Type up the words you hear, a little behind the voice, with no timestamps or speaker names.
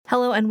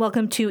Hello and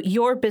welcome to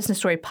Your Business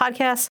Story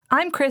Podcast.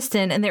 I'm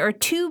Kristen, and there are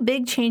two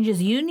big changes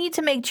you need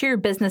to make to your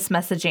business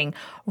messaging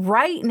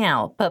right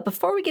now. But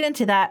before we get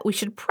into that, we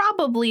should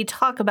probably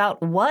talk about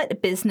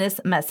what business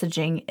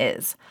messaging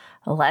is.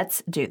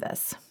 Let's do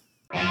this.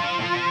 The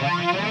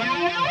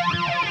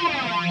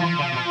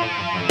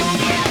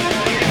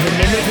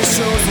name of the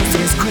show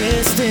is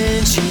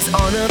Kristen. She's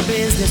on a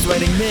business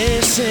writing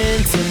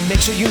mission to make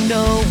sure you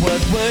know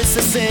what words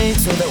to say,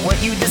 so that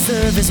what you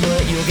deserve is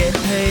what you'll get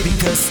paid.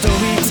 Because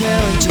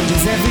storytelling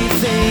changes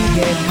everything.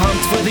 Get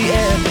pumped for the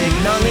epic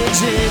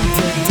knowledge in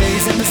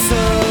today's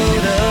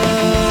episode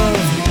of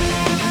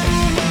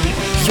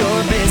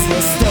Your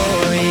Business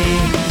Story.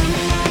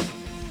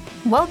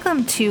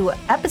 Welcome to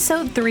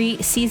Episode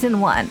 3, Season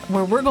 1,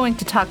 where we're going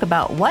to talk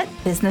about what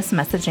business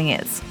messaging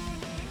is.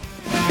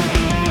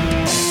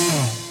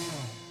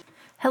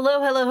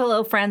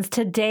 Hello, friends.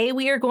 Today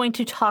we are going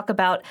to talk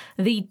about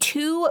the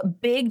two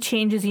big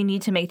changes you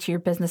need to make to your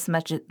business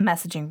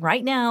messaging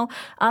right now.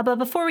 But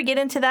before we get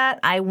into that,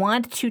 I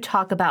want to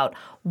talk about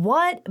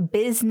what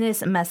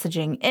business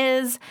messaging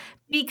is,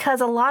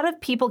 because a lot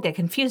of people get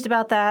confused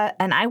about that,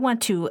 and I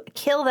want to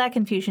kill that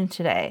confusion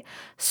today.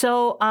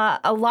 So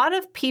a lot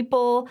of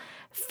people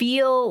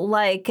feel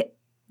like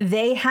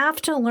they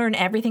have to learn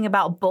everything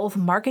about both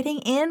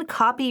marketing and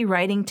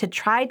copywriting to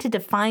try to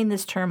define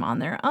this term on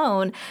their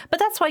own.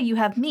 But that's why you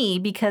have me,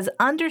 because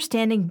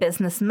understanding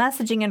business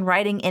messaging and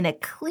writing in a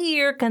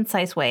clear,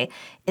 concise way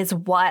is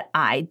what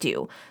I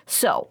do.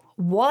 So,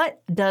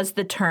 what does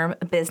the term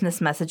business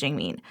messaging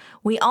mean?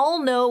 We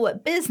all know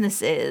what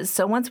business is,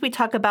 so once we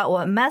talk about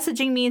what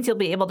messaging means, you'll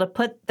be able to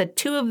put the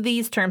two of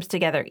these terms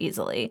together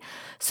easily.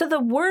 So the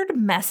word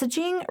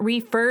messaging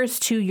refers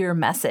to your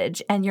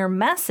message, and your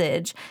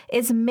message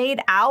is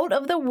made out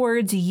of the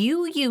words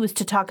you use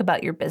to talk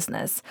about your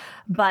business.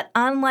 But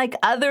unlike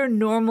other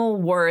normal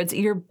words,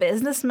 your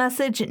business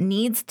message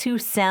needs to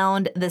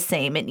sound the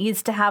same. It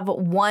needs to have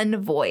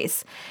one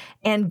voice.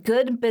 And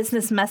good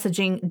business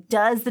messaging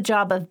does the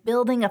job of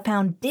building a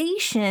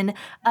foundation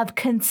of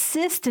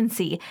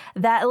consistency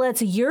that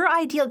lets your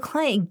ideal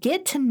client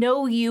get to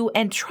know you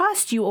and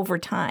trust you over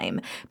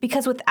time.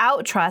 Because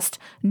without trust,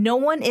 no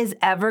one is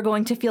ever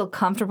going to feel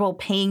comfortable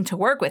paying to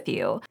work with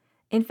you.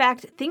 In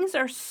fact, things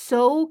are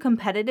so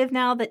competitive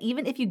now that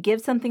even if you give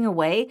something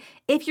away,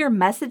 if your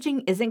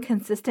messaging isn't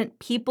consistent,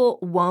 people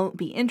won't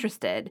be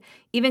interested.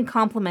 Even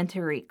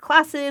complimentary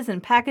classes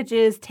and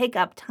packages take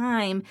up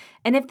time,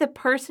 and if the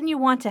person you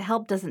want to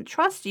help doesn't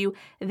trust you,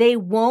 they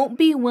won't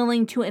be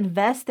willing to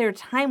invest their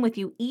time with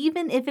you,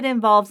 even if it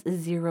involves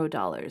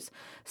 $0.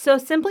 So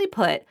simply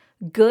put,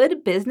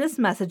 good business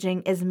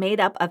messaging is made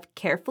up of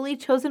carefully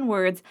chosen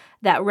words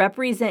that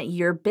represent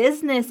your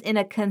business in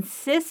a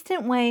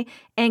consistent way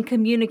and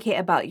communicate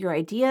about your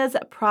ideas,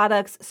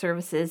 products,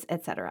 services,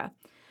 etc.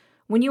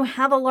 When you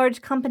have a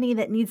large company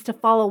that needs to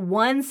follow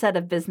one set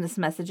of business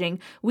messaging,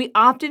 we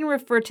often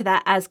refer to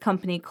that as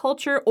company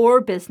culture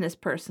or business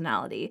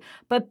personality.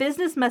 But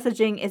business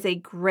messaging is a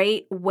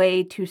great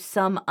way to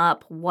sum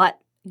up what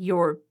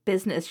your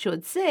business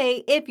should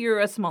say if you're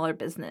a smaller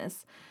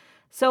business.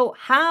 So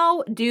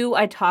how do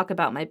I talk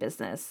about my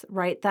business,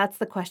 right? That's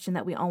the question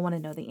that we all want to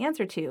know the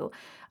answer to.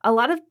 A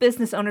lot of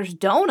business owners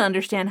don't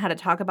understand how to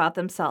talk about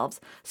themselves,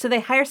 so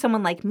they hire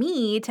someone like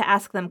me to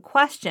ask them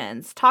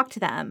questions, talk to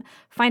them,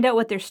 find out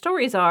what their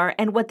stories are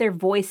and what their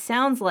voice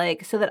sounds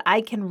like so that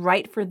I can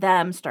write for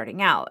them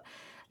starting out.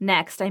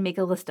 Next, I make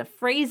a list of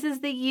phrases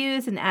they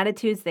use and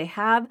attitudes they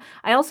have.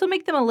 I also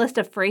make them a list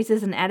of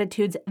phrases and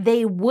attitudes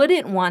they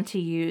wouldn't want to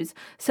use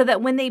so that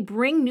when they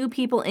bring new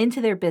people into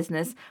their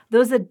business,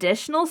 those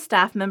additional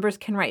staff members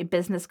can write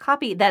business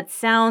copy that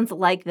sounds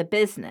like the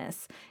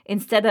business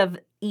instead of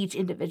each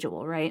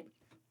individual, right?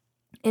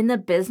 In the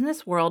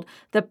business world,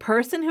 the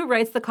person who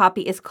writes the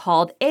copy is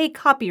called a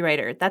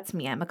copywriter. That's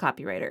me, I'm a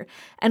copywriter.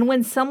 And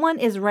when someone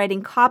is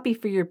writing copy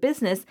for your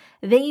business,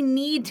 they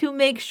need to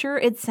make sure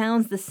it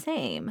sounds the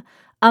same.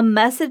 A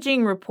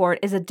messaging report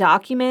is a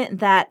document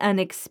that an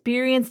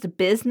experienced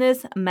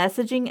business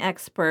messaging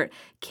expert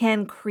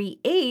can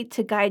create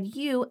to guide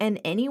you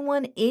and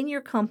anyone in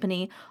your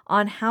company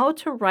on how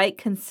to write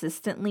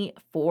consistently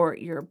for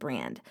your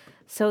brand.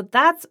 So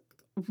that's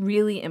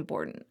really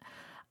important.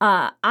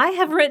 I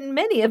have written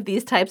many of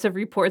these types of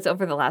reports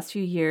over the last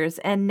few years,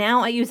 and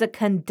now I use a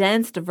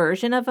condensed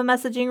version of a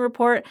messaging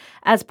report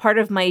as part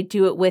of my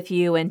Do It With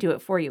You and Do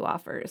It For You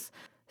offers.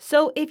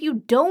 So if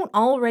you don't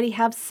already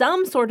have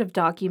some sort of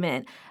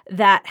document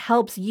that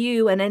helps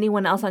you and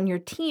anyone else on your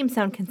team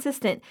sound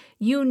consistent,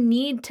 you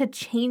need to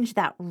change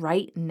that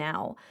right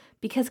now,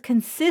 because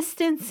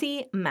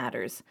consistency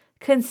matters.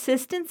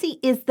 Consistency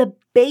is the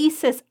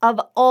basis of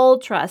all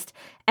trust,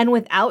 and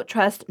without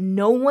trust,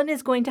 no one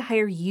is going to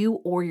hire you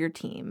or your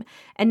team.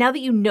 And now that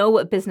you know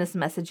what business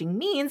messaging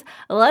means,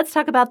 let's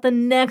talk about the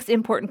next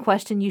important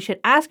question you should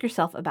ask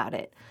yourself about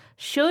it.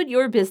 Should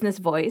your business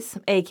voice,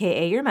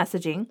 aka your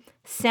messaging,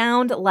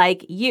 sound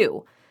like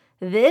you?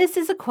 This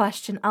is a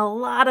question a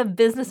lot of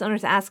business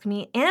owners ask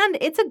me, and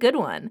it's a good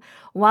one.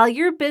 While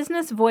your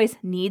business voice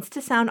needs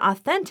to sound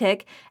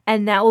authentic,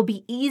 and that will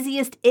be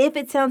easiest if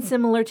it sounds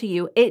similar to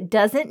you, it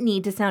doesn't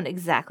need to sound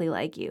exactly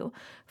like you.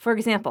 For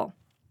example,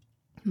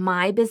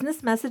 my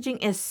business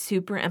messaging is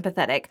super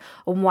empathetic.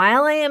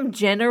 While I am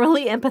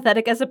generally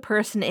empathetic as a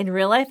person, in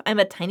real life, I'm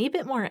a tiny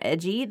bit more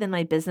edgy than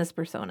my business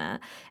persona.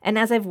 And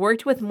as I've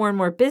worked with more and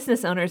more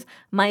business owners,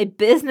 my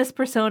business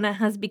persona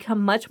has become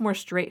much more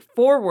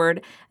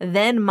straightforward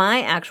than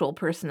my actual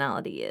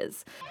personality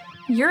is.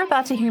 You're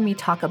about to hear me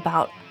talk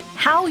about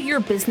how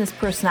your business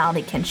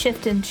personality can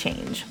shift and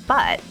change,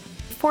 but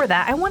before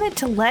that, I wanted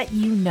to let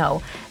you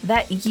know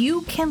that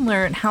you can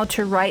learn how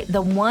to write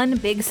the one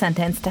big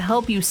sentence to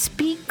help you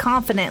speak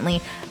confidently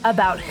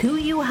about who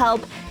you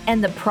help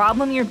and the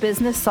problem your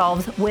business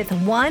solves with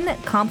one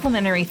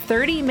complimentary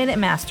 30-minute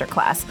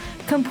masterclass,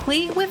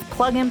 complete with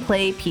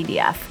plug-and-play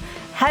PDF.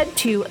 Head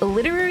to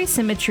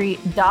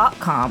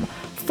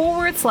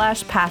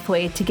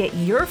literarysymmetry.com/pathway to get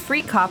your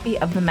free copy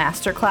of the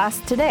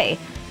masterclass today,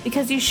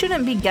 because you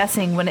shouldn't be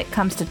guessing when it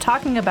comes to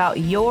talking about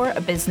your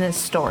business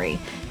story.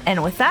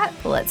 And with that,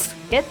 let's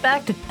get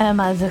back to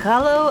Emma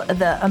Zagallo,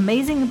 the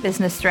amazing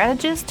business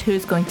strategist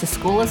who's going to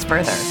school us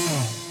further.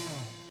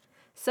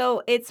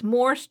 So it's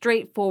more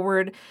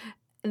straightforward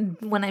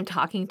when I'm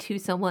talking to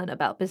someone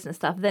about business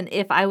stuff than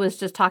if I was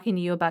just talking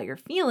to you about your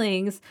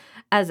feelings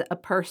as a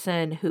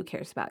person who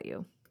cares about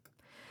you.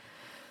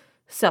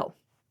 So,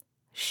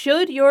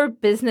 should your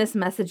business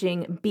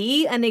messaging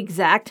be an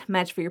exact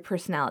match for your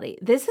personality?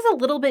 This is a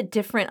little bit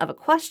different of a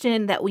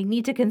question that we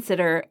need to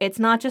consider. It's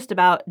not just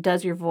about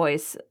does your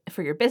voice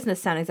for your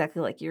business sound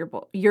exactly like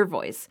your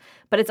voice,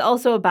 but it's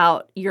also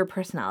about your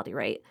personality,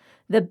 right?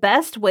 The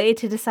best way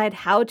to decide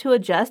how to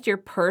adjust your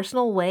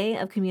personal way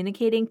of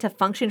communicating to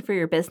function for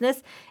your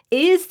business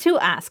is to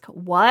ask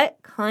what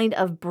kind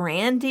of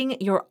branding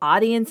your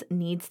audience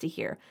needs to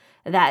hear.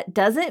 That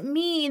doesn't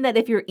mean that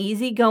if you're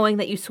easygoing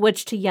that you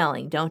switch to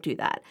yelling. Don't do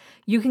that.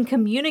 You can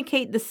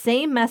communicate the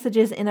same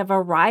messages in a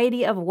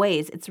variety of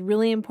ways. It's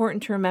really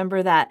important to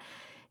remember that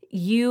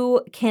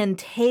you can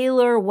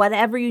tailor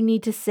whatever you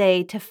need to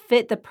say to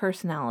fit the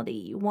personality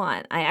you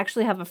want. I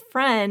actually have a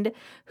friend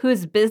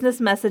whose business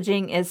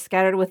messaging is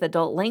scattered with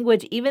adult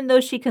language, even though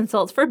she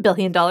consults for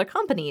billion-dollar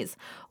companies.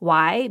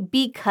 Why?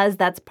 Because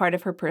that's part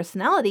of her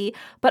personality,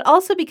 but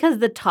also because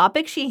the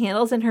topic she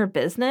handles in her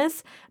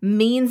business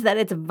means that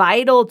it's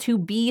vital to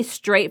be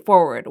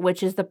straightforward,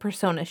 which is the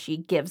persona she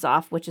gives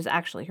off, which is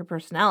actually her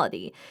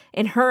personality.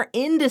 In her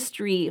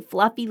industry,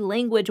 fluffy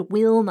language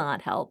will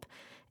not help.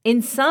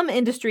 In some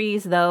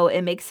industries, though,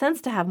 it makes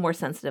sense to have more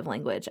sensitive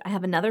language. I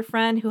have another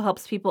friend who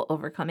helps people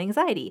overcome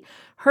anxiety.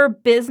 Her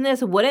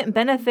business wouldn't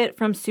benefit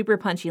from super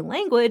punchy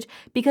language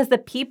because the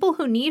people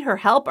who need her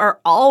help are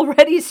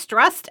already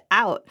stressed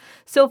out.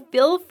 So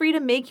feel free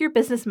to make your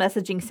business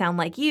messaging sound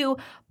like you,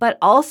 but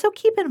also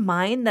keep in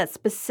mind that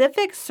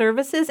specific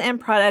services and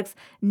products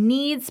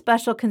need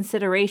special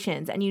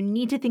considerations, and you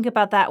need to think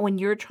about that when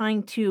you're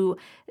trying to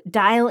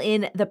dial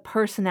in the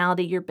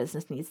personality your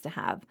business needs to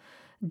have.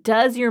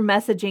 Does your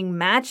messaging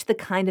match the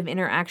kind of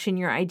interaction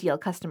your ideal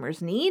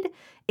customers need?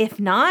 If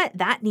not,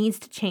 that needs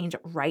to change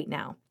right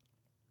now.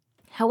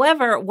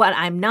 However, what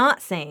I'm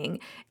not saying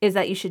is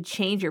that you should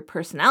change your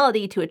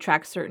personality to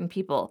attract certain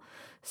people.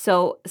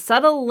 So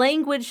subtle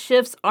language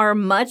shifts are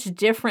much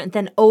different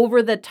than an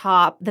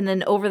over-the-top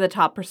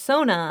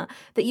persona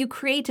that you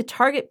create to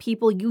target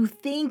people you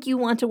think you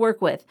want to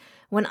work with.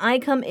 When I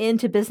come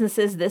into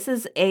businesses, this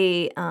is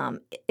it's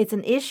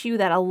an issue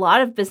that a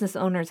lot of business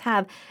owners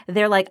have.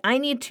 They're like, I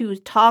need to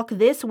talk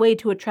this way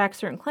to attract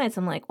certain clients.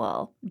 I'm like,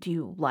 well, do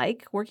you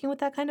like working with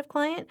that kind of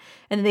client?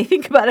 And then they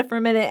think about it for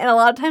a minute. And a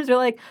lot of times they're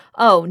like,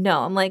 oh,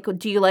 no. I'm like,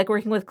 do you like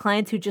working with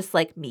clients who just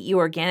like meet you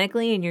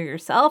organically and you're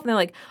yourself? And they're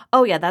like,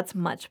 oh, yeah, that's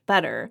much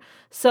better.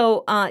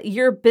 So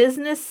your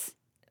business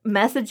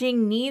messaging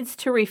needs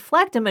to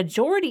reflect a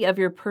majority of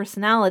your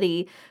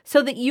personality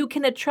so that you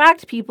can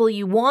attract people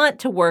you want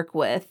to work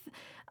with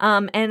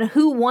and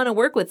who want to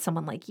work with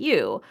someone like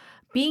you.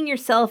 Being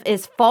yourself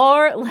is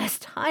far less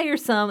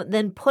tiresome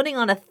than putting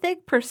on a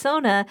thick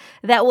persona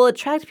that will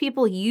attract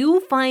people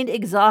you find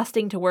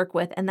exhausting to work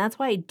with, and that's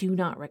why I do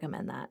not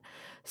recommend that.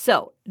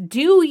 So,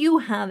 do you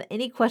have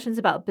any questions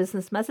about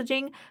business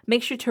messaging?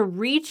 Make sure to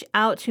reach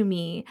out to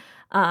me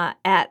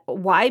at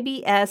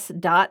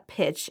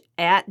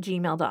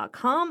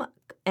ybs.pitch@gmail.com.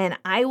 And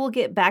I will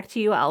get back to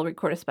you. I'll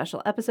record a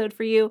special episode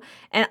for you.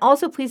 And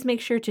also, please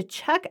make sure to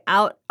check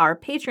out our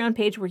Patreon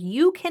page where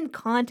you can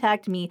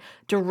contact me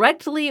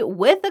directly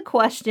with a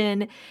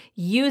question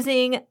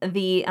using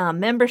the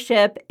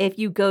membership. If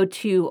you go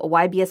to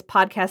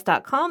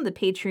ybspodcast.com, the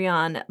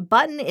Patreon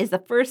button is the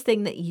first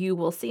thing that you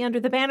will see under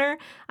the banner.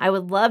 I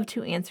would love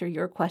to answer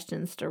your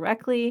questions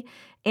directly.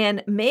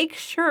 And make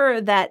sure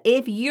that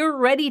if you're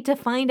ready to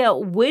find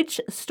out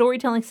which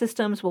storytelling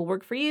systems will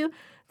work for you,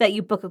 that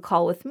you book a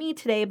call with me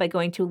today by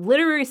going to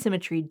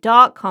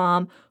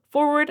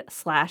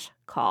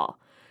literarysymmetry.com/call.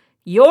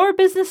 Your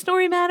business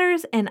story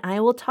matters, and I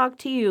will talk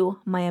to you,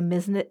 my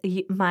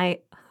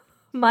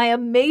my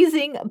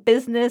amazing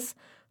business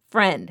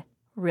friend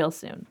real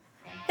soon.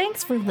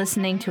 Thanks for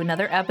listening to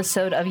another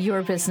episode of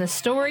Your Business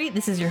Story.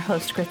 This is your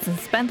host, Kristen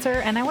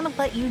Spencer, and I want to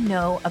let you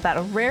know about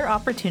a rare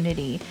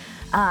opportunity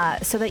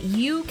so that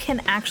you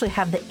can actually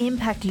have the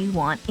impact you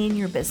want in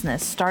your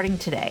business starting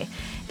today.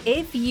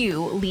 If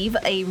you leave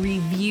a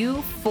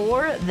review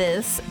for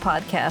this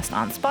podcast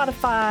on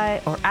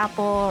Spotify or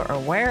Apple or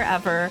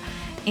wherever,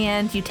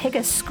 and you take a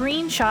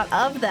screenshot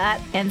of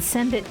that and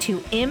send it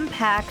to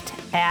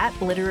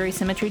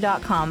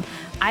impact@literarysymmetry.com,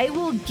 I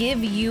will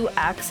give you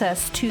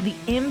access to the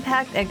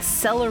Impact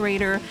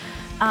Accelerator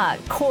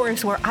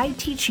course where I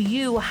teach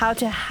you how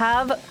to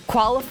have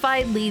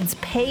qualified leads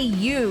pay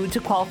you to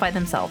qualify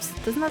themselves.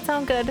 Doesn't that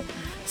sound good?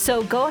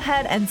 So go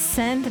ahead and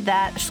send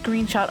that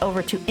screenshot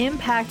over to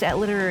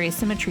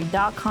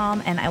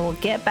impact@literarysymmetry.com, and I will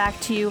get back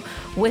to you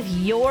with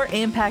your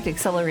Impact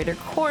Accelerator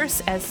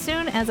course as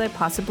soon as I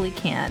possibly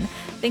can.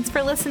 Thanks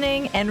for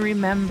listening, and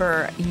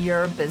remember,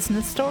 your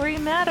business story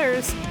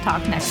matters.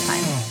 Talk next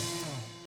time.